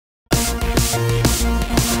The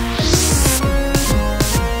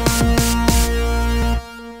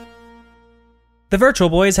Virtual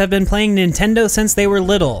Boys have been playing Nintendo since they were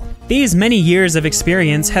little. These many years of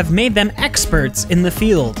experience have made them experts in the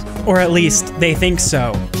field, or at least they think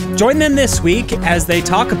so. Join them this week as they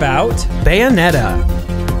talk about Bayonetta.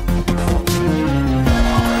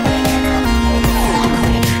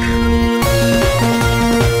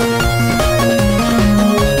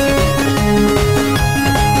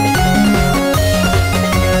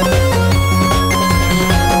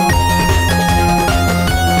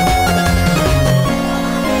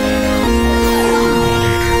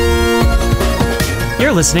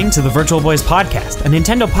 You're listening to the Virtual Boys Podcast, a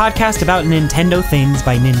Nintendo podcast about Nintendo things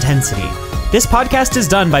by Nintensity. This podcast is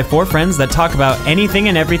done by four friends that talk about anything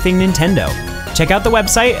and everything Nintendo. Check out the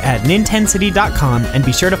website at nintensity.com and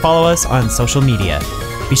be sure to follow us on social media.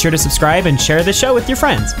 Be sure to subscribe and share the show with your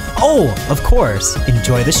friends. Oh, of course,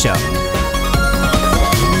 enjoy the show.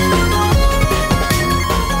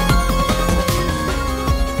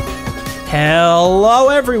 Hello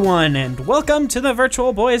everyone, and welcome to the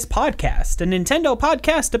Virtual Boys Podcast, a Nintendo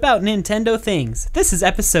podcast about Nintendo things. This is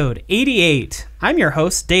episode 88. I'm your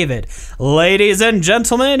host, David. Ladies and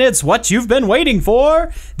gentlemen, it's what you've been waiting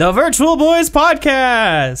for, the Virtual Boys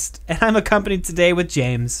Podcast. And I'm accompanied today with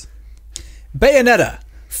James. Bayonetta,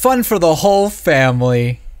 fun for the whole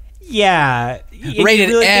family. Yeah. Rated you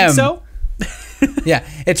really M. Think so? Yeah,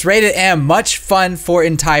 it's rated M, much fun for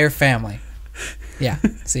entire family. Yeah,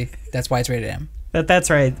 see? That's why it's rated M. That's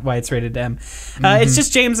right, why it's rated M. It's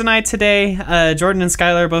just James and I today. Jordan and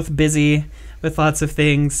Skylar are both busy with lots of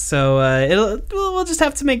things, so we'll just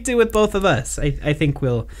have to make do with both of us. I think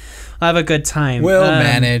we'll have a good time. We'll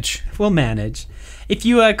manage. We'll manage. If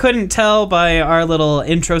you couldn't tell by our little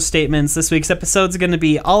intro statements, this week's episode is going to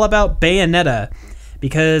be all about Bayonetta,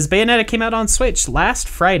 because Bayonetta came out on Switch last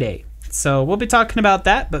Friday. So we'll be talking about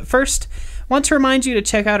that, but first, want to remind you to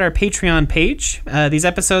check out our Patreon page. These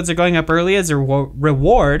episodes are going up early as a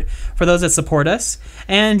reward for those that support us,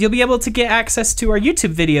 and you'll be able to get access to our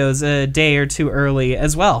YouTube videos a day or two early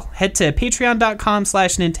as well. Head to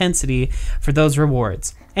patreon.com/Nintensity for those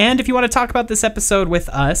rewards. And if you want to talk about this episode with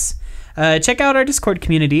us, check out our Discord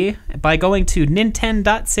community by going to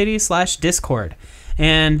ninten.city/Discord.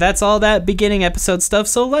 And that's all that beginning episode stuff,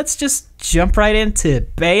 so let's just jump right into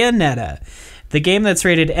Bayonetta. The game that's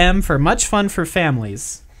rated M for much fun for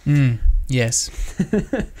families. Yes.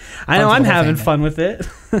 I know I'm having fun with it.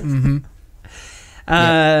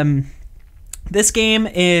 This game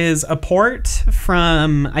is a port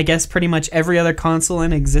from, I guess, pretty much every other console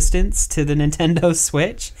in existence to the Nintendo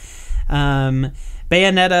Switch.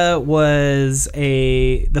 Bayonetta was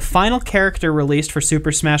the final character released for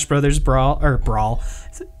Super Smash Bros.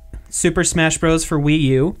 Super Smash Bros. For Wii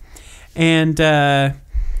U. And,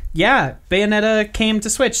 yeah, Bayonetta came to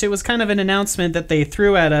Switch. It was kind of an announcement that they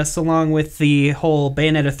threw at us, along with the whole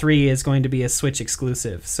Bayonetta 3 is going to be a Switch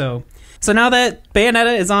exclusive. So now that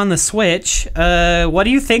Bayonetta is on the Switch, what do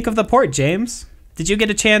you think of the port, James? Did you get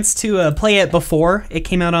a chance to play it before it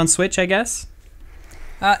came out on Switch, I guess?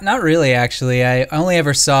 Not really, actually. I only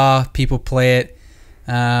ever saw people play it.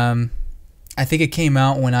 I think it came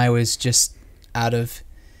out when I was just out of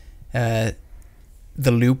the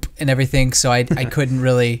loop and everything, so I couldn't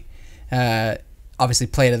really obviously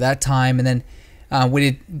play it at that time. And then when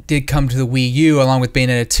it did come to the Wii U along with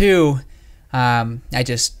Bayonetta 2, I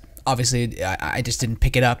just didn't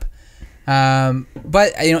pick it up.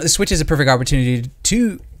 But the Switch is a perfect opportunity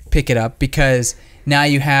to pick it up because now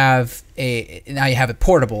you have it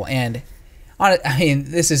portable. And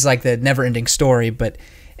this is like the never-ending story, but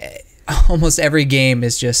almost every game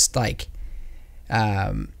is just like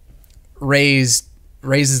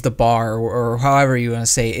raises the bar, or however you want to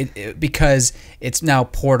say it, because it's now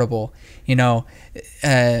portable.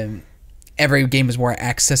 Every game is more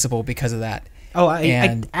accessible because of that. Oh,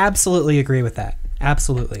 I absolutely agree with that.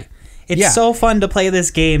 Absolutely. It's so fun to play this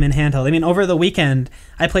game in handheld. I mean, over the weekend,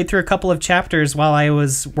 I played through a couple of chapters while I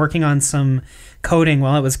was working on some coding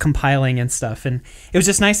while it was compiling and stuff. And it was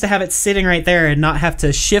just nice to have it sitting right there and not have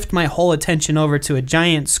to shift my whole attention over to a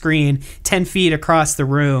giant screen 10 feet across the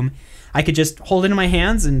room. I could just hold it in my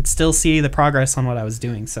hands and still see the progress on what I was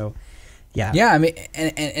doing. So, yeah. Yeah, I mean,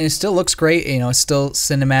 and it still looks great. It's still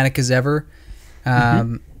cinematic as ever.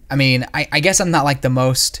 I mean, I guess I'm not like the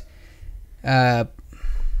most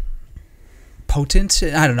potent.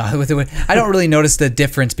 I don't know. I don't really notice the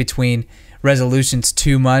difference between resolutions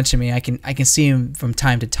too much. I mean, I can see them from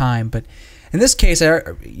time to time, but in this case,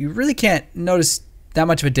 you really can't notice that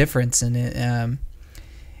much of a difference in it.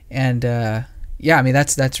 Yeah, I mean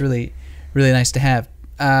that's really nice to have.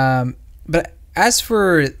 But as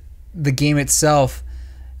for the game itself,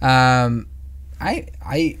 I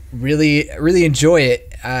really enjoy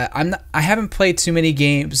it. I haven't played too many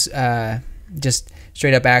games, just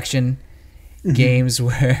straight up action games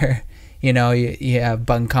where you have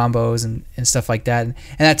button combos and stuff like that, and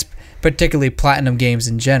that's particularly Platinum games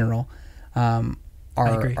in general are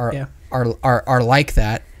like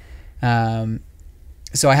that.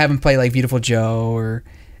 So I haven't played like Beautiful Joe, or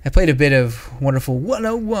I played a bit of Wonderful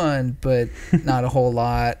 101, but not a whole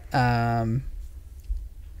lot. And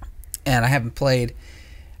I haven't played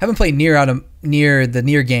near the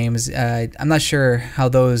Nier games. I'm not sure how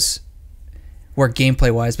those work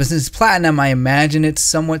gameplay wise, but since it's Platinum, I imagine it's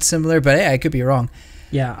somewhat similar. But I could be wrong.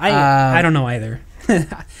 Yeah, I don't know either.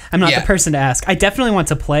 I'm not the person to ask. I definitely want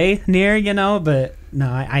to play Nier, but no,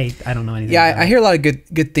 I don't know anything. Yeah, I hear a lot of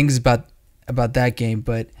good things about that game,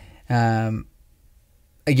 but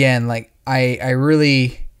again, like I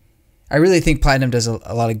really think Platinum does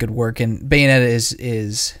a lot of good work, and Bayonetta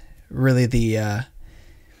is really the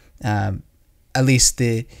at least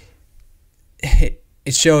it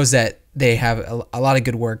shows that they have a lot of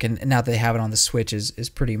good work, and now that they have it on the Switch is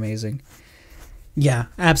pretty amazing. Yeah,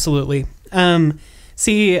 absolutely.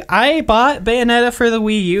 See, I bought Bayonetta for the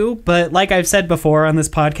Wii U, but like I've said before on this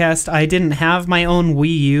podcast, I didn't have my own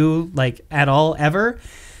Wii U like at all ever.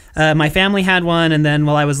 My family had one, and then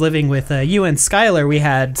while I was living with you and Skylar, we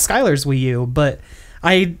had Skylar's Wii U, but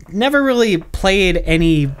I never really played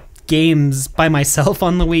any games by myself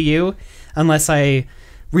on the Wii U unless I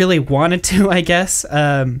really wanted to, I guess.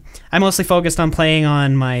 I mostly focused on playing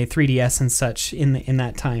on my 3DS and such in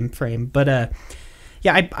that time frame, but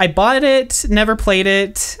yeah, I bought it, never played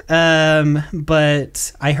it,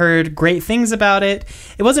 but I heard great things about it.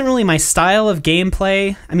 It wasn't really my style of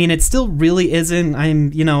gameplay. I mean, it still really isn't.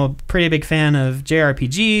 I'm, a pretty big fan of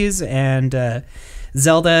JRPGs and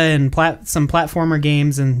Zelda and some platformer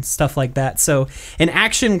games and stuff like that. So an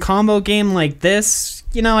action combo game like this,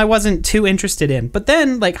 I wasn't too interested in. But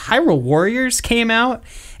then, like, Hyrule Warriors came out,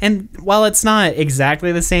 and while it's not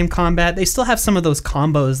exactly the same combat, they still have some of those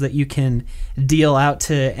combos that you can deal out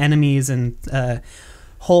to enemies and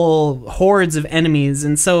whole hordes of enemies.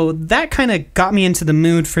 And so that kind of got me into the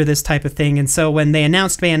mood for this type of thing. And so when they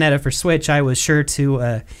announced Bayonetta for Switch, I was sure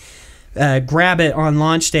to grab it on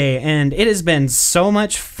launch day, and it has been so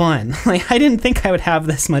much fun. Like, I didn't think I would have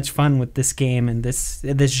this much fun with this game and this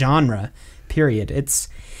genre, period. It's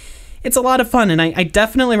a lot of fun, and I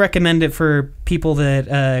definitely recommend it for people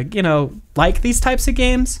that like these types of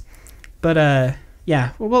games. But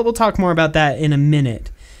yeah, we'll talk more about that in a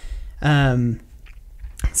minute.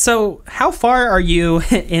 So how far are you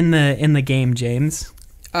in the game, James?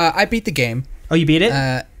 I beat the game. Oh, you beat it?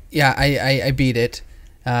 Yeah, I beat it.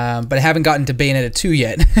 But I haven't gotten to Bayonetta 2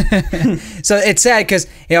 yet. So it's sad because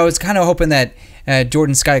I was kind of hoping that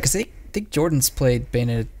Jordan Sky, because I think Jordan's played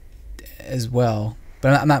Bayonetta as well,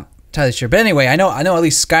 but I'm not entirely sure. But anyway, I know at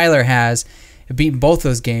least Skylar has beaten both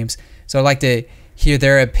those games, so I'd like to hear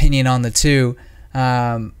their opinion on the two.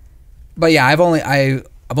 But yeah, I've only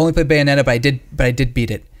played Bayonetta, but I did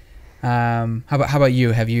beat it. How about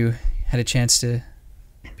you? Have you had a chance to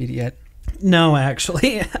beat it yet? No,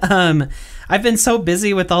 actually. I've been so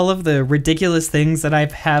busy with all of the ridiculous things that I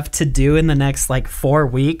have to do in the next 4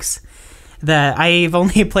 weeks that I've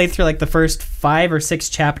only played through the first 5 or 6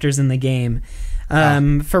 chapters in the game.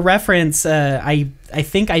 For reference, I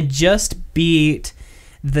think I just beat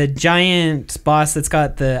the giant boss that's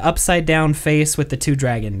got the upside down face with the 2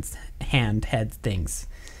 dragons head things.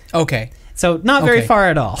 Okay. So not very far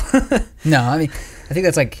at all. No, I mean, I think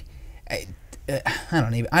that's I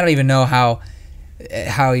don't even know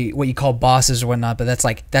what you call bosses or whatnot, but that's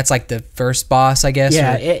the first boss, I guess.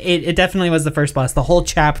 Yeah, it definitely was the first boss. The whole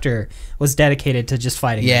chapter was dedicated to just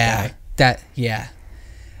fighting that guy.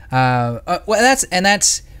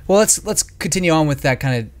 Let's continue on with that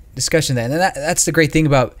kind of discussion then. And that's the great thing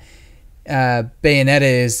about Bayonetta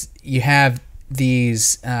is you have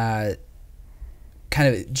these kind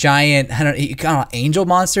of giant, you call them angel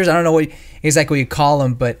monsters. I don't know exactly what you call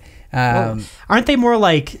them, but aren't they more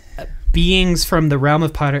like beings from the realm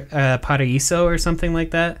of Paraíso or something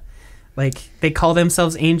like that? Like, they call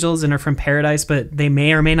themselves angels and are from paradise, but they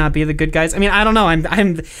may or may not be the good guys. I mean, I don't know.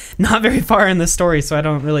 I'm not very far in the story, so I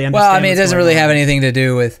don't really understand. Well, I mean, it doesn't really have anything to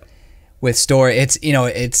do with story. It's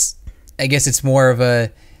I guess it's more of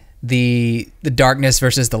the darkness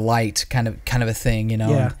versus the light kind of a thing,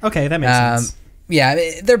 Yeah. Okay, that makes sense.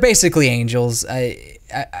 Yeah, they're basically angels. I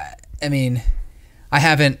mean, I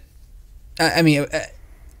haven't. I mean,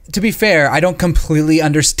 to be fair, I don't completely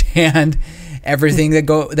understand everything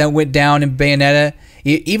that went down in Bayonetta.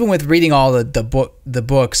 Even with reading all the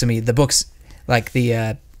books, I mean, the books like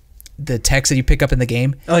the the text that you pick up in the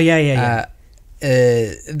game. Oh yeah.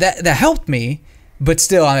 That helped me, but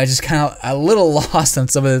still, I just kind of a little lost on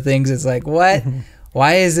some of the things. It's like, what?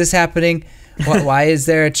 Why is this happening? Why is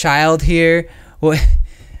there a child here? What?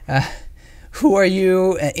 Who are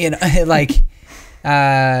you? You know, like,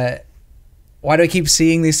 why do I keep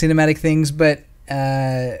seeing these cinematic things? But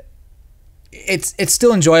it's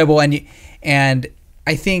still enjoyable, and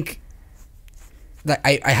I think that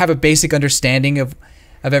I have a basic understanding of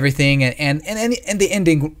everything, and the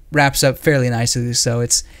ending wraps up fairly nicely. So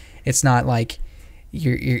it's not like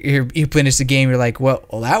you finish the game, you're like, well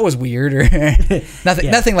that was weird, or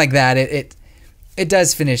nothing like that. It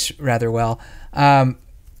does finish rather well.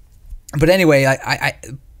 But anyway,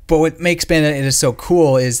 but what makes Bayonetta so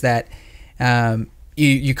cool is that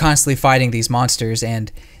you're constantly fighting these monsters,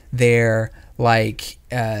 and they're like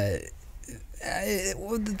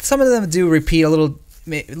some of them do repeat a little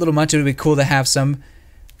much. It would be cool to have some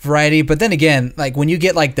variety, but then again, like when you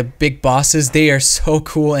get like the big bosses, they are so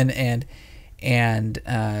cool and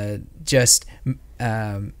just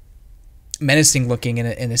menacing looking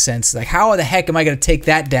in a sense. Like, how the heck am I going to take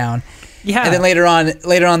that down? Yeah. And then later on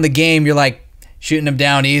in the game, you're like shooting them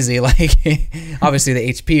down easy. Like, obviously the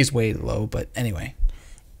HP is way low, but anyway.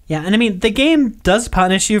 Yeah, and I mean, the game does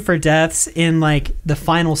punish you for deaths in, like, the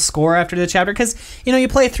final score after the chapter, because, you know, you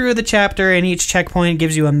play through the chapter, and each checkpoint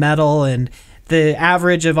gives you a medal, and the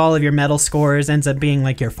average of all of your medal scores ends up being,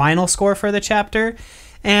 like, your final score for the chapter.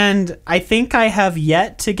 And I think I have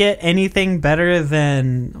yet to get anything better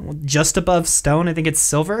than just above stone. I think it's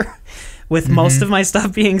silver, with most of my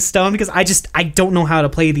stuff being stone, because I don't know how to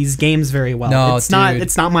play these games very well. No, it's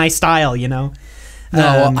not my style, you know?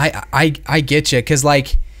 No, I get you, because,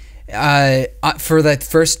 like, for the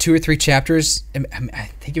first 2 or 3 chapters, I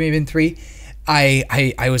think it may have been 3,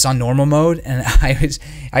 I was on normal mode, and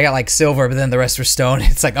I got like silver, but then the rest were stone.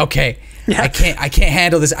 It's like, okay, yeah. I can't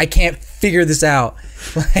handle this. I can't figure this out.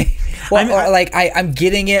 I'm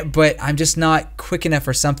getting it, but I'm just not quick enough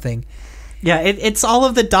or something. Yeah, it's all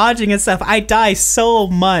of the dodging and stuff. I die so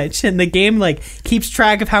much, and the game like keeps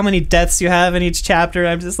track of how many deaths you have in each chapter.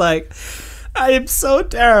 I'm just like, I am so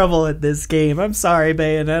terrible at this game. I'm sorry,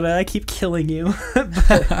 Bayonetta. I keep killing you.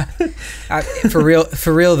 For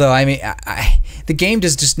real though. I mean, the game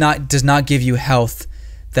does not give you health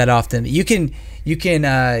that often. You can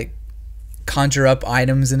conjure up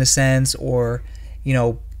items in a sense, or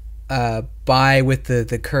buy with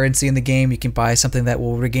the currency in the game. You can buy something that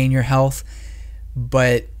will regain your health,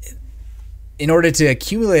 but in order to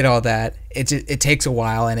accumulate all that, it takes a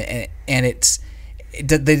while, and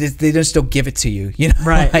they just don't give it to you, you know?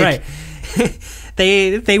 Right, right.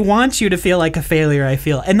 They want you to feel like a failure, I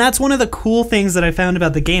feel. And that's one of the cool things that I found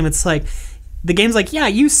about the game. It's like, the game's like, yeah,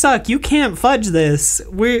 you suck. You can't fudge this.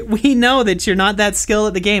 We know that you're not that skilled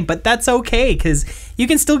at the game, but that's okay, because you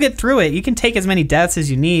can still get through it. You can take as many deaths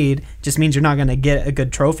as you need. Just means you're not going to get a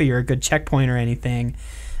good trophy or a good checkpoint or anything.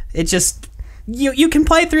 It just... You can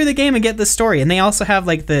play through the game and get the story. And they also have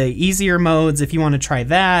like the easier modes if you want to try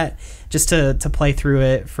that, just to play through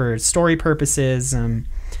it for story purposes, and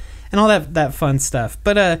all that fun stuff.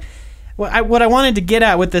 But what I wanted to get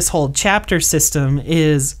at with this whole chapter system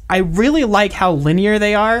is I really like how linear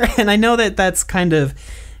they are. And I know that that's kind of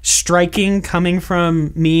striking coming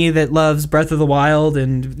from me that loves Breath of the Wild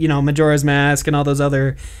and, Majora's Mask and all those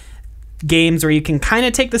other games where you can kind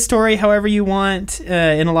of take the story however you want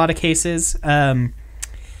in a lot of cases.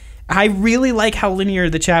 I really like how linear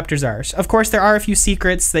the chapters are. Of course, there are a few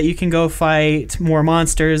secrets that you can go fight more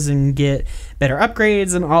monsters and get better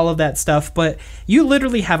upgrades and all of that stuff, but you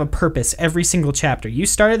literally have a purpose every single chapter. You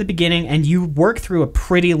start at the beginning and you work through a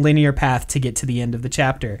pretty linear path to get to the end of the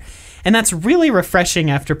chapter. And that's really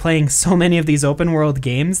refreshing after playing so many of these open world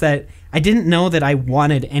games that I didn't know that I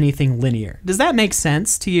wanted anything linear. Does that make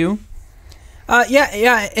sense to you?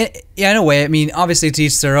 Yeah, in a way. I mean, obviously to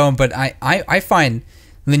each their own, but I find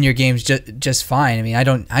linear games just fine. I mean, I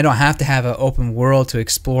don't have to have an open world to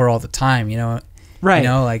explore all the time,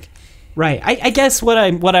 Right. Right. I guess what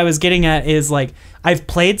I was getting at is, like, I've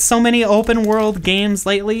played so many open world games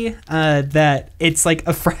lately that it's like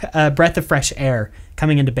a breath of fresh air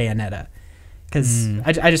coming into Bayonetta, because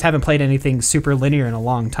I just haven't played anything super linear in a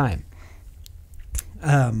long time.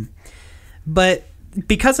 But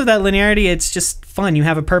because of that linearity, it's just fun. You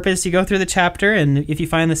have a purpose, you go through the chapter, and if you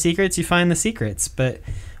find the secrets, you find the secrets. But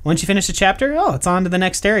once you finish the chapter, it's on to the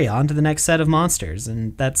next area, on to the next set of monsters,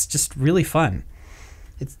 and that's just really fun.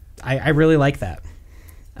 I really like that.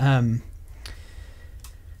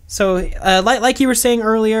 So like you were saying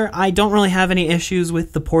earlier, I don't really have any issues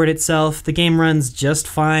with the port itself. The game runs just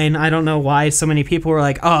fine. I don't know why so many people were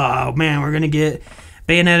like, oh man, we're gonna get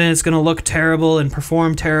Bayonetta is going to look terrible and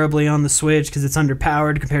perform terribly on the Switch because it's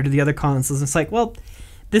underpowered compared to the other consoles. It's like, well,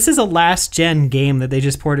 this is a last-gen game that they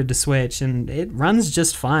just ported to Switch, and it runs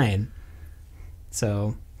just fine.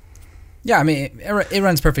 So... Yeah, I mean, it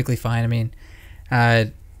runs perfectly fine. I mean,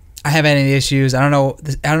 I haven't had any issues. I don't know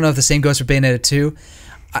if the same goes for Bayonetta 2.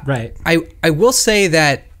 Right. I will say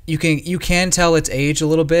that you can tell its age a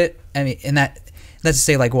little bit. I mean, and that's to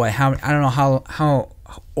say, like, what? I don't know how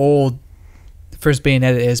old the first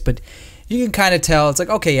Bayonetta is, but you can kind of tell. It's like,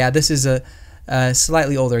 okay, yeah, this is a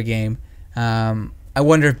slightly older game. I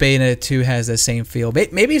wonder if Bayonetta 2 has the same feel.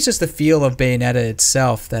 Maybe it's just the feel of Bayonetta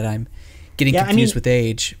itself that I'm getting confused with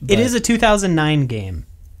age. It is a 2009 game.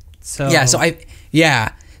 So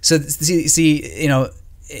So see, you know,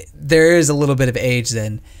 there is a little bit of age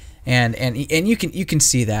then, and you can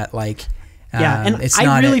see that, like, and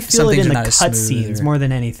I really feel it in the cutscenes more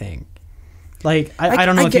than anything. Like, I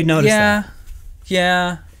don't know if you noticed that.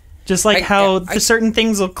 Yeah. Just like how certain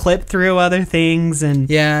things will clip through other things, and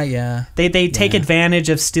they take advantage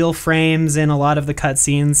of still frames in a lot of the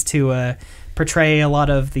cutscenes to portray a lot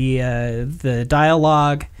of the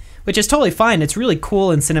dialogue, which is totally fine. It's really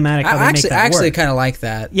cool and cinematic how they make that work. I actually kind of like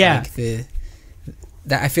that. Yeah, like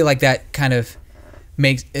that I feel like that kind of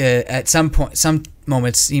makes at some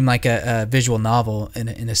moments seem like a visual novel in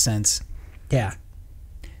a sense. Yeah,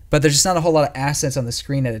 but there's just not a whole lot of assets on the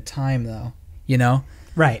screen at a time, though. You know.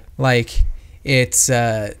 Right. Like, it's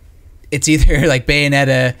either like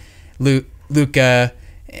Bayonetta, Luca,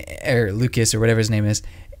 or Lucas, or whatever his name is,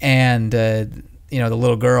 and you know, the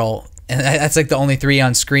little girl, and that's like the only three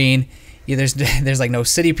on screen. Yeah, there's like no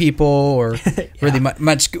city people or really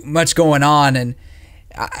much going on, and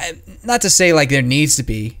not to say like there needs to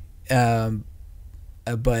be,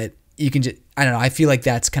 but you can just, I don't know. I feel like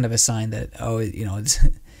that's kind of a sign that, oh, you know, it's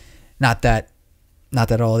not that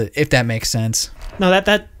old, if that makes sense. No,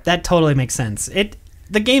 that totally makes sense.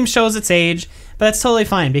 The game shows its age, but that's totally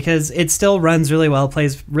fine because it still runs really well,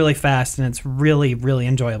 plays really fast, and it's really, really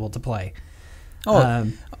enjoyable to play.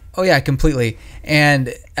 Oh yeah, completely.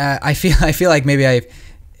 And I feel like maybe I've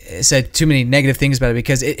said too many negative things about it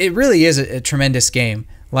because it really is a tremendous game.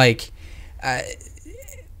 Like,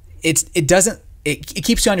 it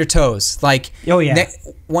keeps you on your toes. Like, oh yeah,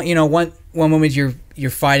 one moment you're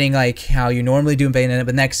fighting like how you normally do in Bayonetta,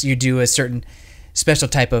 but next you do a certain special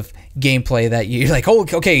type of gameplay that you're like, oh,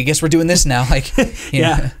 okay, I guess we're doing this now. Like, you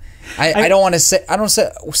know, I don't want to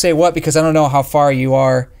say what, because I don't know how far you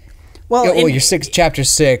are. Well, you're chapter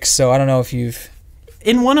 6, so I don't know if you've.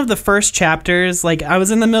 In one of the first chapters, like, I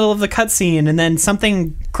was in the middle of the cutscene, and then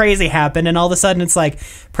something crazy happened, and all of a sudden it's like,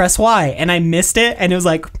 press Y, and I missed it, and it was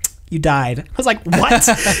like, you died. I was like, what?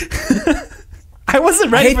 I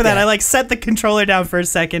wasn't ready for that. I like set the controller down for a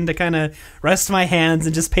second to kind of rest my hands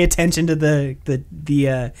and just pay attention to the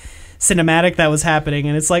cinematic that was happening,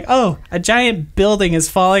 and it's like, oh, a giant building is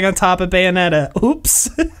falling on top of Bayonetta. Oops.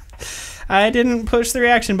 I didn't push the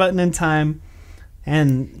reaction button in time.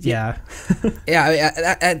 And yeah.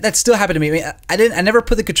 That still happened to me. I mean, I never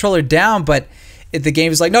put the controller down, but the game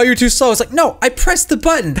was like, no, you're too slow. It's like, no, I pressed the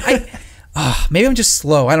button. Maybe I'm just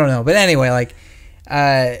slow. I don't know. But anyway, like,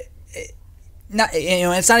 not, you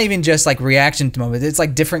know, it's not even just like reaction to moments. It's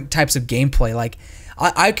like different types of gameplay. Like,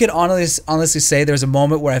 I could honestly say there was a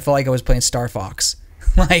moment where I felt like I was playing Star Fox.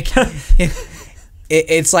 Like,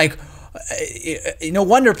 it's like, no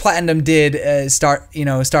wonder Platinum did Star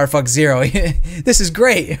Fox Zero. This is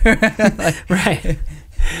great. Like, right.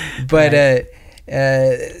 But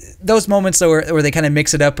those moments where they kind of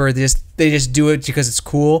mix it up, or they just do it because it's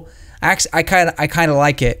cool. I kind of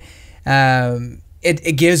like it.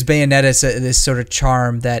 It gives Bayonetta this sort of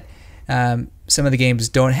charm that some of the games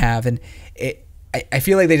don't have, and I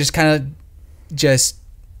feel like they just kind of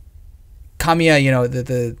Kamiya, you know,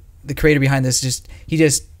 the creator behind this,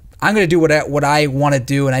 I'm gonna do what I want to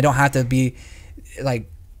do, and I don't have to be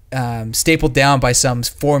like stapled down by some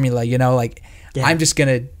formula, you know. Like, I'm just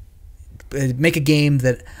gonna make a game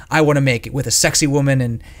that I want to make with a sexy woman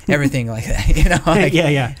and everything like that, you know. Like,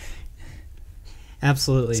 yeah,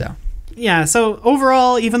 absolutely. So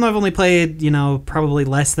overall, even though I've only played, you know, probably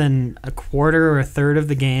less than a quarter or a third of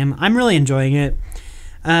the game, I'm really enjoying it.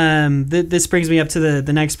 This brings me up to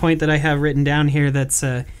the next point that I have written down here. That's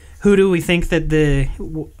who do we think that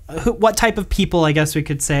what type of people, I guess we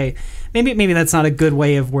could say, maybe that's not a good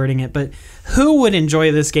way of wording it, but who would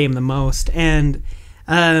enjoy this game the most? And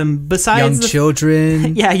Besides young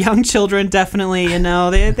children. Yeah, young children definitely.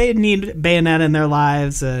 They need Bayonetta in their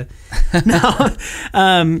lives. No,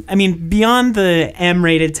 I mean, beyond the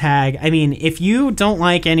M-rated tag, I mean, if you don't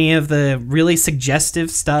like any of the really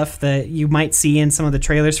suggestive stuff that you might see in some of the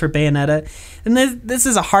trailers for Bayonetta, then this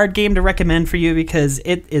is a hard game to recommend for you because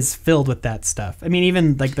it is filled with that stuff. I mean,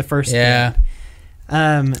 even like the first Yeah.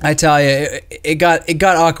 band. I tell you, it got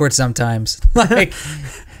awkward sometimes. Like,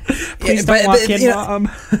 Please don't walk in, Mom.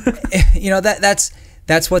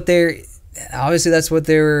 That's what they're obviously that's what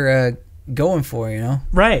they were going for,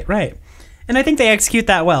 Right. And I think they execute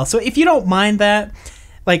that well. So if you don't mind that,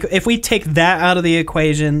 like if we take that out of the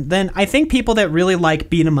equation, then I think people that really like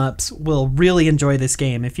beat 'em ups will really enjoy this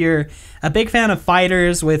game. If you're a big fan of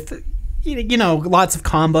fighters with lots of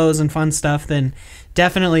combos and fun stuff, then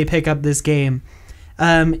definitely pick up this game.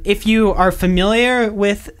 If you are familiar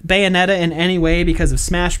with Bayonetta in any way because of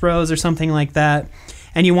Smash Bros or something like that,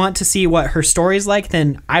 and you want to see what her story's like,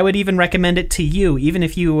 then I would even recommend it to you, even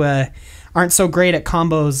if you aren't so great at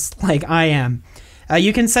combos like I am.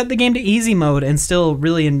 You can set the game to easy mode and still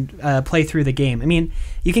really play through the game. I mean,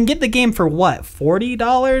 you can get the game for what,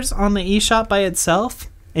 $40 on the eShop by itself,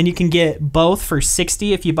 and you can get both for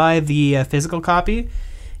 $60 if you buy the physical copy,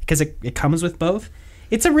 because it comes with both.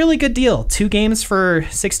 It's a really good deal. 2 games for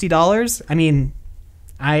 $60. I mean,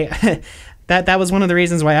 that was one of the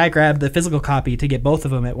reasons why I grabbed the physical copy to get both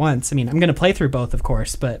of them at once. I mean, I'm going to play through both, of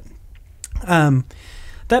course, but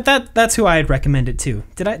that's who I'd recommend it to.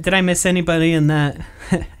 Did I miss anybody in that?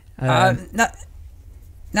 Not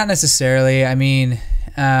necessarily. I mean,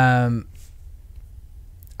 I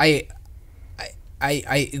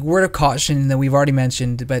word of caution that we've already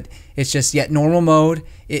mentioned, but it's just normal mode.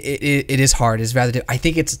 It is hard. It's rather. I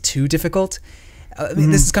think it's too difficult. I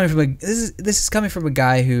mean, this is coming from a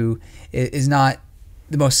guy who is not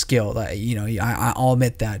the most skilled. I'll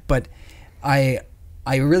admit that, but I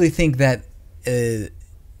really think that the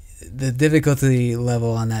difficulty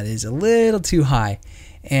level on that is a little too high,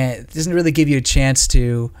 and it doesn't really give you a chance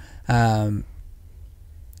to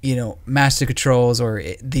master controls, or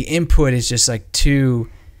the input is just like too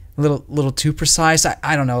little too precise.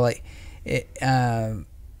 I don't know, like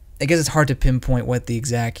I guess it's hard to pinpoint what the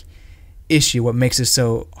exact issue, what makes it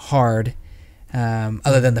so hard,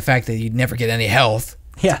 other than the fact that you never get any health.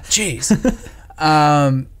 Yeah, jeez.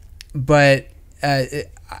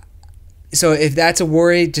 So if that's a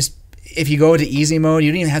worry, just if you go to easy mode,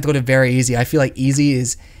 you don't even have to go to very easy. I feel like easy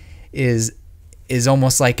is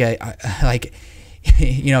almost like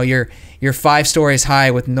you're 5 stories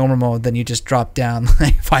high with normal mode, then you just drop down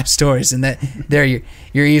like 5 stories, and there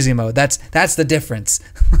you're easy mode. That's the difference.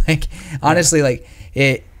 Like, honestly, like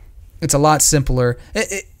it's a lot simpler.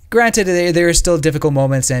 Granted, there are still difficult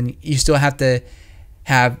moments, and you still have to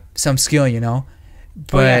have some skill,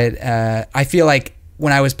 But I feel like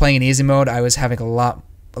when I was playing in easy mode, I was having a lot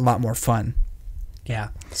more fun. Yeah.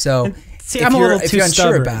 So see, I'm a little too unsure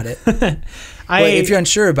stubborn about it, if you're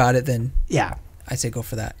unsure about it, then yeah, I'd say go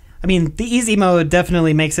for that. I mean, the easy mode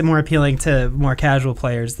definitely makes it more appealing to more casual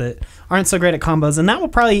players that aren't so great at combos, and that will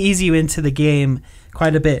probably ease you into the game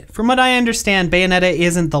quite a bit. From what I understand, Bayonetta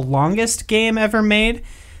isn't the longest game ever made,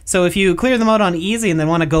 so if you clear the mode on easy and then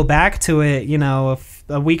want to go back to it,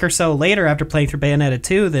 a week or so later after playing through Bayonetta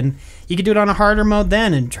 2, then you could do it on a harder mode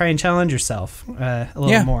then and try and challenge yourself a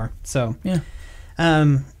little more. So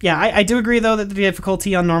I do agree though that the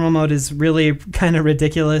difficulty on normal mode is really kind of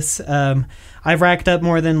ridiculous. I've racked up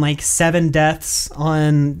more than like 7 deaths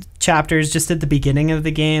on chapters just at the beginning of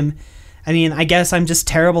the game. I mean, I guess I'm just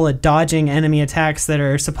terrible at dodging enemy attacks that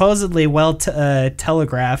are supposedly well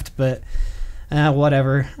telegraphed, but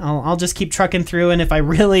whatever. I'll just keep trucking through, and if I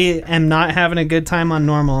really am not having a good time on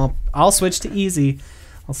normal, I'll switch to easy.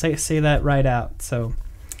 I'll say that right out. So,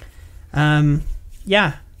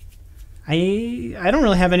 yeah. I don't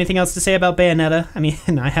really have anything else to say about Bayonetta. I mean,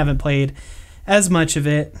 I haven't played as much of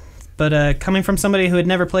it, but coming from somebody who had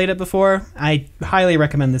never played it before, I highly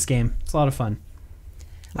recommend this game. It's a lot of fun.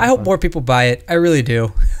 I hope more people buy it. I really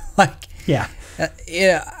do. Yeah.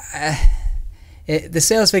 The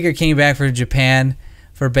sales figure came back for Japan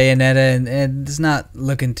for Bayonetta, and it's not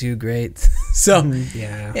looking too great. So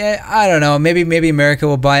yeah, I don't know. Maybe America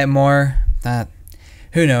will buy it more.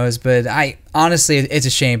 Who knows? But honestly, it's a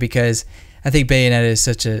shame because I think Bayonetta is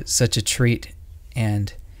such a treat,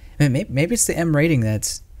 and maybe it's the M rating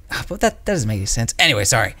that's. But that doesn't make any sense. Anyway,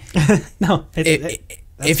 sorry. No.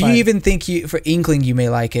 If you even think for Inkling you may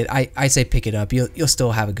like it, I say pick it up. You'll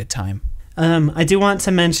still have a good time. I do want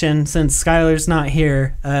to mention, since Skylar's not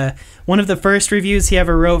here, one of the first reviews he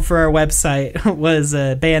ever wrote for our website was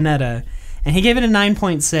Bayonetta, and he gave it a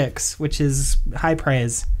 9.6, which is high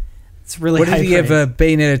praise. It's really high praise. What did he give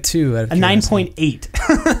Bayonetta 2 out of a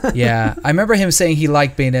 9.8. Yeah, I remember him saying he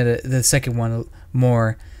liked Bayonetta, the second one,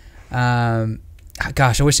 more.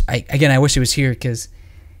 Gosh, I wish he was here because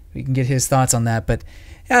we can get his thoughts on that. But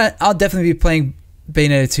yeah, I'll definitely be playing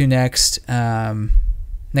Bayonetta 2 next on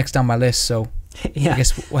my list. So yeah. I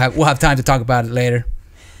guess we'll have time to talk about it later.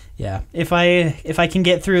 Yeah, if I can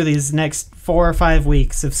get through these next 4 or 5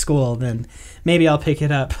 weeks of school, then maybe I'll pick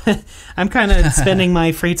it up. I'm kind of spending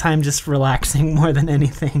my free time just relaxing more than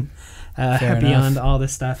anything beyond all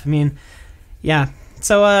this stuff. I mean, yeah.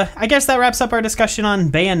 So I guess that wraps up our discussion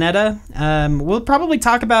on Bayonetta. We'll probably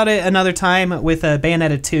talk about it another time with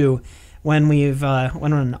Bayonetta 2 when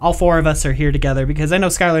when all 4 of us are here together, because I know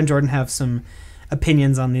Skylar and Jordan have some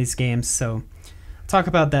opinions on these games. So talk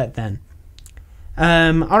about that then.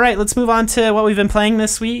 All right, let's move on to what we've been playing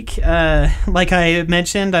this week. Like I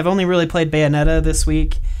mentioned, I've only really played Bayonetta this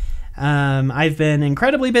week. I've been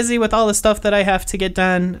incredibly busy with all the stuff that I have to get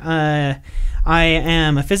done. I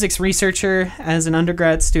am a physics researcher as an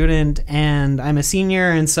undergrad student, and I'm a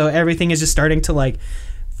senior, and so everything is just starting to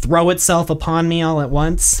throw itself upon me all at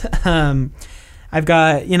once. I've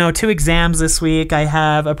got, 2 exams this week. I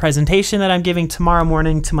have a presentation that I'm giving tomorrow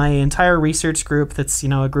morning to my entire research group that's,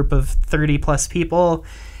 a group of 30 plus people.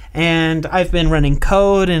 And I've been running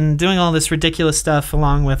code and doing all this ridiculous stuff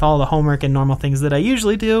along with all the homework and normal things that I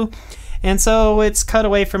usually do. And so it's cut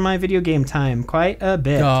away from my video game time quite a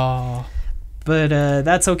bit. Aww. But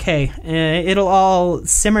that's okay. It'll all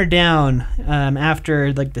simmer down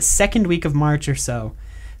after the second week of March or so.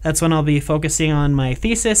 That's when I'll be focusing on my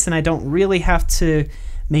thesis, and I don't really have to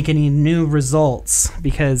make any new results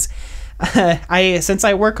because since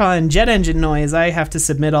I work on jet engine noise, I have to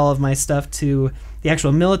submit all of my stuff to the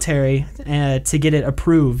actual military to get it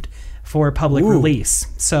approved for public release.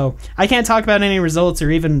 So I can't talk about any results or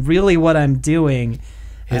even really what I'm doing.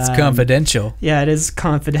 It's confidential. Yeah, it is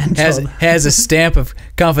confidential. Has a stamp of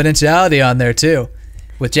confidentiality on there too,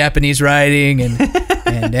 with Japanese writing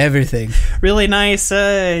and everything. Really nice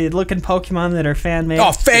looking Pokemon that are fan made.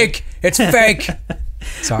 Oh, fake! It's fake.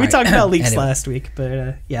 Sorry. We talked about leaks last week,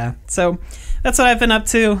 but yeah. So that's what I've been up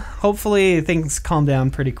to. Hopefully things calm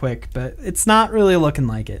down pretty quick, but it's not really looking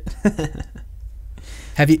like it.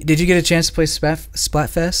 Did you get a chance to play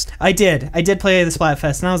Splatfest? I did play the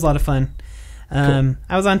Splatfest, and that was a lot of fun. Cool.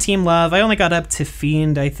 I was on Team Love. I only got up to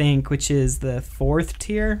Fiend, I think, which is the 4th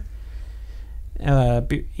tier.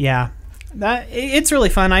 Yeah, it's really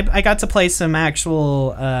fun. I got to play some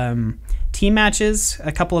actual team matches.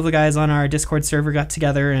 A couple of the guys on our Discord server got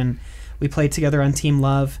together and we played together on Team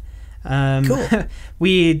Love. Cool.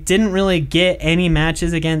 We didn't really get any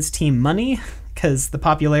matches against Team Money because the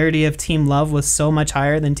popularity of Team Love was so much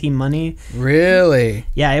higher than Team Money. Really?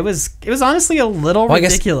 Yeah, it was honestly a little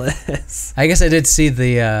ridiculous. I guess I did see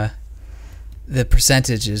the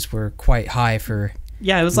percentages were quite high for.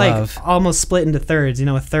 Yeah, it was Love. Almost split into thirds.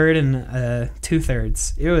 A third and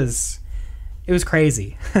 2/3. It was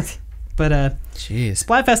crazy. But jeez,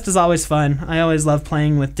 Splatfest is always fun. I always love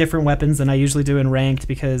playing with different weapons than I usually do in ranked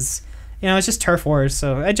because it's just turf wars.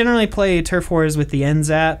 So I generally play turf wars with the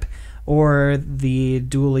NZAP or the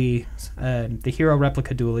dually, the hero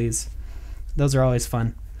replica dualies. Those are always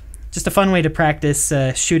fun. Just a fun way to practice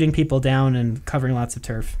shooting people down and covering lots of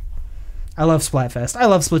turf. I love Splatfest. I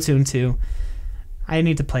love Splatoon 2. I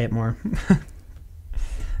need to play it more.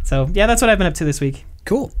 So yeah, that's what I've been up to this week.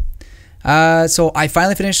 Cool. So I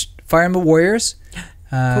finally finished Fire Emblem Warriors.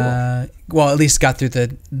 Cool. Well, at least got through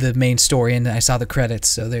the main story and I saw the credits,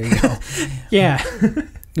 so there you go. Yeah.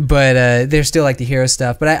 But there's still the hero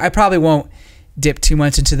stuff. But I probably won't dip too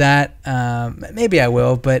much into that. Maybe I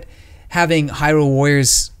will, but having Hyrule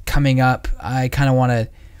Warriors coming up, I kind of want to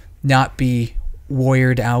not be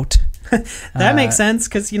warriored out. That makes sense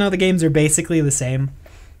because the games are basically the same.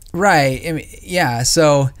 Right. I mean, yeah.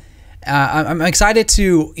 So I'm excited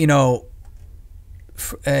to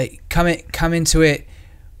come into it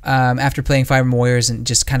after playing Fire Emblem Warriors and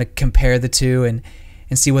just kind of compare the two and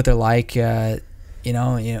see what they're like. Which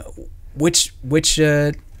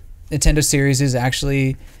Nintendo series is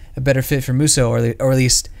actually a better fit for Muso, or at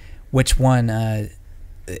least which one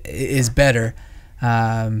is better.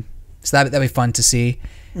 So that'd be fun to see.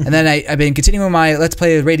 Mm-hmm. And then I've been continuing my Let's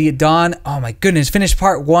Play Radiant Dawn. Oh my goodness, finished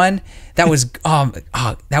part 1. That was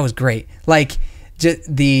that was great. The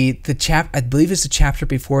I believe it's the chapter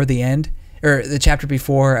before the end, or the chapter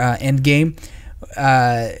before end game.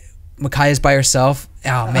 Micaiah's by herself.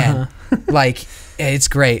 Oh man, it's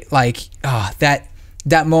great. That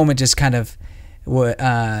moment just kind of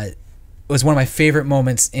was one of my favorite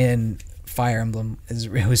moments in Fire Emblem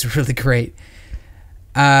it was really great.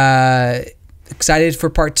 Excited for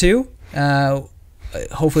part 2.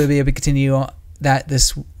 Hopefully, we'll be able to continue that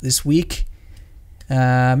this week.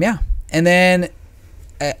 Yeah, and then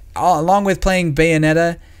along with playing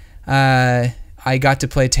Bayonetta, I got to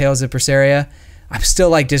play Tales of Berseria. I'm still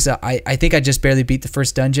like just I think I just barely beat the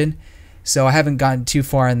first dungeon, so I haven't gotten too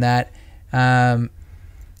far in that.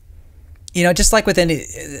 Just like with any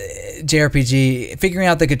JRPG, figuring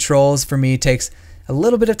out the controls for me takes a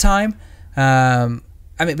little bit of time.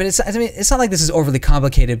 But it's not like this is overly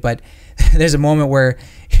complicated, but there's a moment where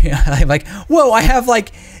I'm like, whoa, I have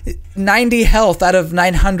like 90 health out of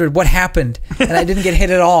 900. What happened? And I didn't get hit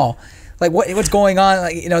at all. Like what's going on?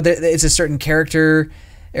 Like, it's a certain character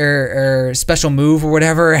or special move or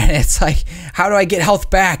whatever, and it's like, how do I get health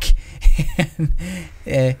back?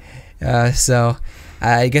 So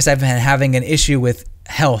I guess I've been having an issue with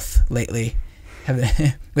health lately,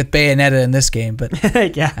 with Bayonetta in this game.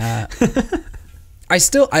 But yeah. I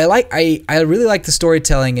really like the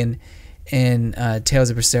storytelling in Tales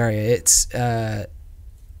of Berseria.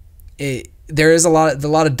 There is a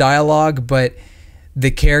lot of dialogue, but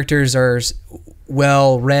the characters are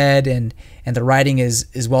well read and the writing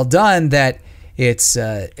is well done, that it's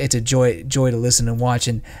a joy to listen and watch,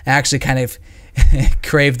 and I actually kind of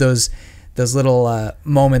crave those little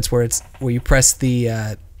moments where you press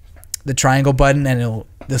the triangle button and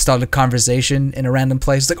they'll start a conversation in a random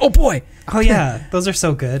place. It's like, oh boy. Oh yeah, those are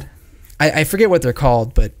so good. I forget what they're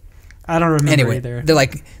called, but I don't remember anyway, either.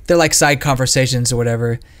 They're like side conversations or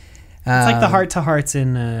whatever. It's like the heart to hearts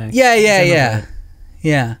in yeah.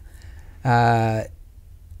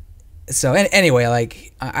 So anyway,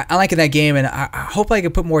 like I like that game, and I hope I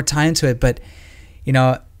could put more time to it. But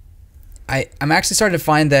I'm actually starting to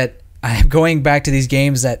find that I'm going back to these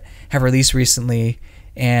games that have released recently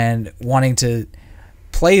and wanting to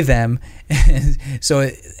play them. So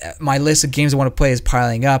my list of games I want to play is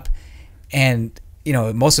piling up, and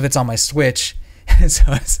most of it's on my Switch. So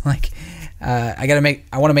it's like I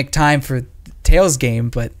want to make time for Tales game,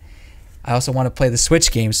 but I also want to play the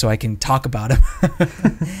Switch game so I can talk about them.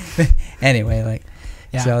 Anyway,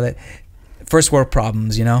 so that first world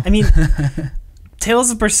problems, I mean,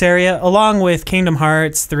 Tales of Berseria, along with Kingdom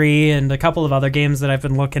Hearts 3 and a couple of other games that I've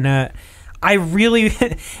been looking at, I really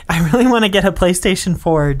want to get a PlayStation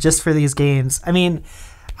 4 just for these games. I mean,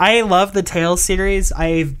 I love the Tales series.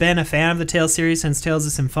 I've been a fan of the Tales series since Tales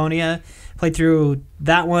of Symphonia. Played through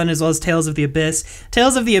that one as well as Tales of the Abyss.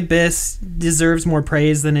 Tales of the Abyss deserves more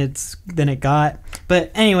praise than it got. But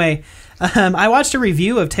anyway, I watched a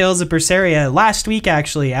review of Tales of Berseria last week,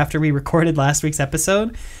 actually, after we recorded last week's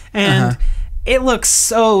episode, and it looks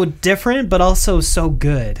so different, but also so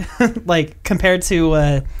good, like compared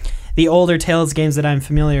to the older Tales games that I'm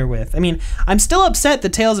familiar with. I mean, I'm still upset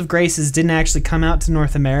that Tales of Graces didn't actually come out to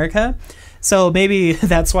North America, so maybe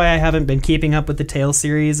that's why I haven't been keeping up with the Tales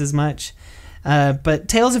series as much. But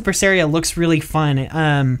Tales of Berseria looks really fun.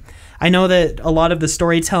 I know that a lot of the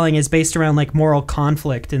storytelling is based around like moral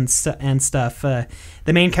conflict and stuff. The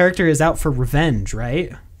main character is out for revenge,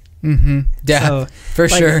 right? Mm-hmm. Yeah, so, for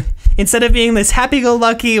sure. Instead of being this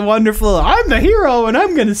happy-go-lucky, wonderful, I'm the hero and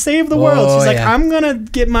I'm going to save the world, she's like, I'm going to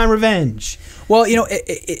get my revenge. Well,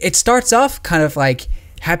 it starts off kind of like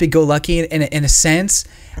happy-go-lucky in a sense,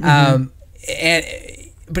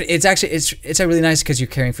 but it's actually it's really nice because you're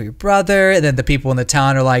caring for your brother, and then the people in the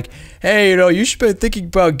town are like, hey, you should be thinking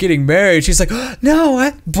about getting married. She's like, no,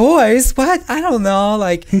 what? Boys, what? I don't know,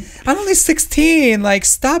 like, I'm only 16, like,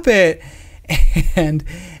 stop it. And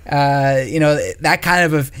that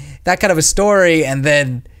kind of a story, and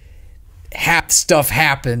then stuff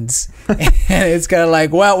happens, and it's kind of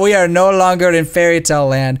like, well, we are no longer in fairy tale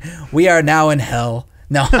land, we are now in hell.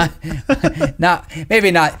 No,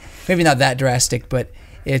 maybe not that drastic, but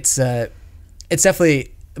it's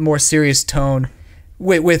definitely a more serious tone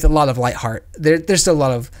with a lot of lightheart. There's still a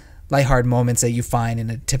lot of lighthearted moments that you find in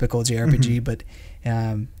a typical JRPG, but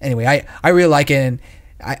anyway, I really like it, and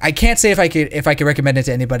I can't say if I could recommend it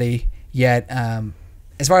to anybody yet.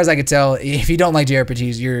 As far as I could tell, if you don't like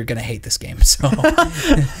JRPGs, you're gonna hate this game. So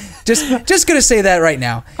just gonna say that right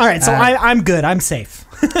now. All right, so I'm good. I'm safe.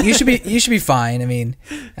 you should be fine. I mean,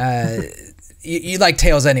 you like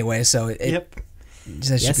Tales anyway, so yep.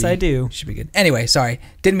 Yes, I do. Should be good. Anyway, sorry,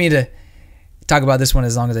 didn't mean to talk about this one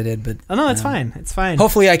as long as I did, but no, it's fine. It's fine.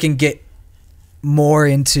 Hopefully, I can get more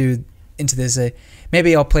into this.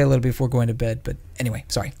 Maybe I'll play a little before going to bed. But anyway,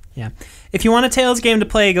 sorry. Yeah, if you want a Tales game to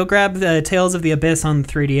play, go grab the Tales of the Abyss on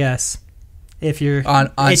 3DS. If you're on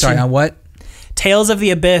what? Tales of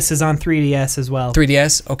the Abyss is on 3DS as well.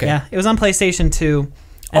 3DS, okay. Yeah, it was on PlayStation 2,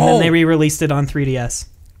 and then they re-released it on 3DS.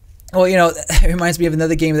 Well, you know, it reminds me of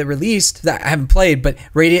another game that released that I haven't played, but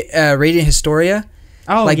Radiant Historia.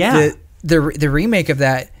 Oh, like yeah. The remake of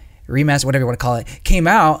that, remaster, whatever you want to call it, came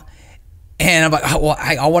out, and I'm like, oh, well,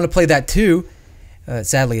 I want to play that too.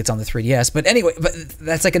 Sadly, it's on the 3DS. But anyway, but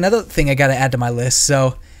that's like another thing I got to add to my list.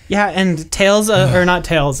 So yeah, and Tales, or not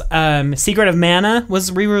Tales, Secret of Mana was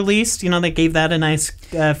re-released. You know, they gave that a nice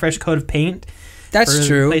fresh coat of paint. That's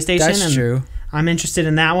true. PlayStation. That's true. I'm interested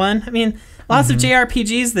in that one. I mean, lots of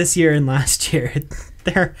JRPGs this year and last year.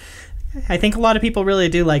 I think a lot of people really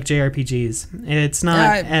do like JRPGs. It's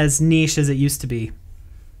not as niche as it used to be.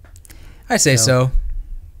 I say so.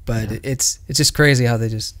 But it's just crazy how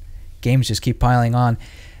games just keep piling on.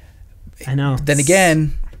 I know. Then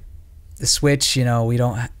again, the Switch, you know, we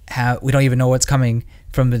don't even know what's coming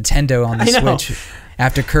from Nintendo on the Switch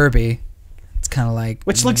after Kirby. It's kind of like,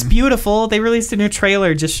 which looks beautiful. They released a new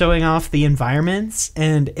trailer just showing off the environments,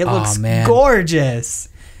 and it looks gorgeous.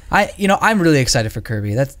 I'm really excited for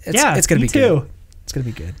Kirby. It's gonna be good. It's gonna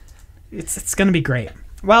be good. It's gonna be great.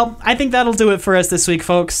 Well, I think that'll do it for us this week,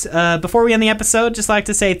 folks. Before we end the episode, just like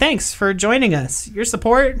to say thanks for joining us. Your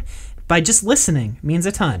support by just listening means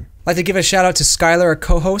a ton. I'd like to give a shout out to Skylar, our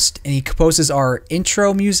co-host, and he composes our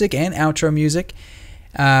intro music and outro music.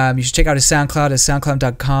 You should check out his SoundCloud at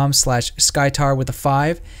soundcloud.com/skytar with a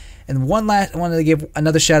 5. And I wanted to give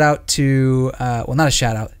another shout out to, not a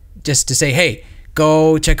shout out, just to say, hey,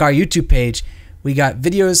 go check our YouTube page. We got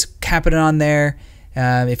videos happening on there.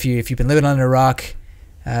 If you've been living under a rock,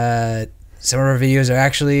 some of our videos are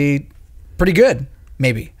actually pretty good.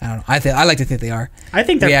 Maybe, I don't know. I like to think they are. I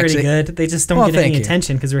think they're pretty good. They just don't get any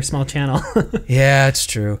attention because we're a small channel. Yeah, it's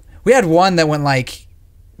true. We had one that went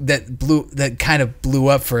that kind of blew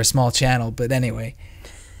up for a small channel, but anyway,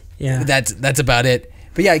 yeah, that's about it.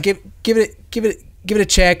 But yeah, give it a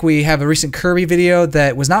check. We have a recent Kirby video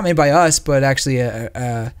that was not made by us, but actually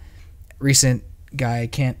a recent guy. I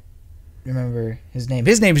can't remember his name.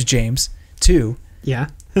 His name is James too. Yeah,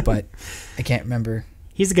 but I can't remember.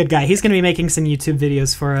 He's a good guy. He's going to be making some YouTube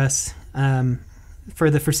videos for us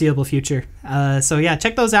for the foreseeable future. So yeah,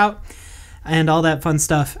 check those out. And all that fun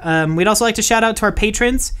stuff. We'd also like to shout out to our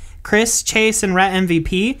patrons, Chris, Chase, and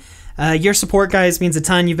Ratmvp. Your support, guys, means a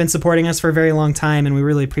ton. You've been supporting us for a very long time, and we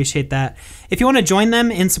really appreciate that. If you want to join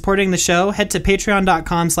them in supporting the show, head to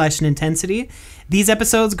patreon.com/Nintensity. These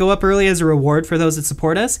episodes go up early as a reward for those that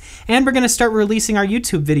support us, and we're going to start releasing our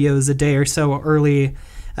YouTube videos a day or so early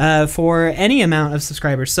for any amount of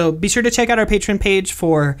subscribers. So be sure to check out our Patreon page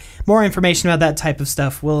for more information about that type of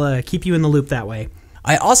stuff. We'll keep you in the loop that way.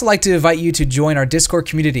 I also like to invite you to join our Discord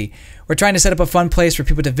community. We're trying to set up a fun place for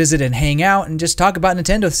people to visit and hang out and just talk about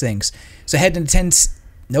Nintendo things. So head to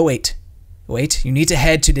Wait, you need to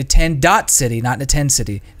head to Nintend.city, not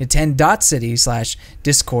Nintend-City.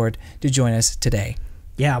 Nintend.city/Discord to join us today.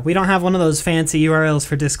 Yeah, we don't have one of those fancy URLs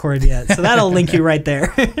for Discord yet, so that'll link you right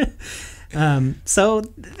there.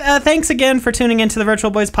 Thanks again for tuning into the Virtual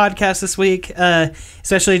Boys podcast this week,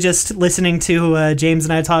 especially just listening to James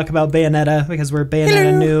and I talk about Bayonetta, because we're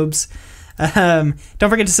Bayonetta noobs. Don't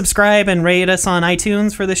forget to subscribe and rate us on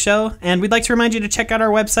iTunes for the show, and we'd like to remind you to check out our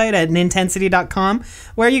website at nintensity.com,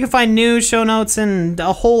 where you can find news, show notes, and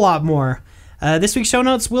a whole lot more. This week's show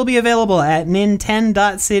notes will be available at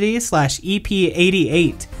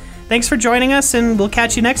nintend.city/EP88. Thanks for joining us, and we'll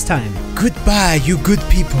catch you next time. Goodbye, you good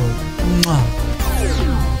people. Mwah.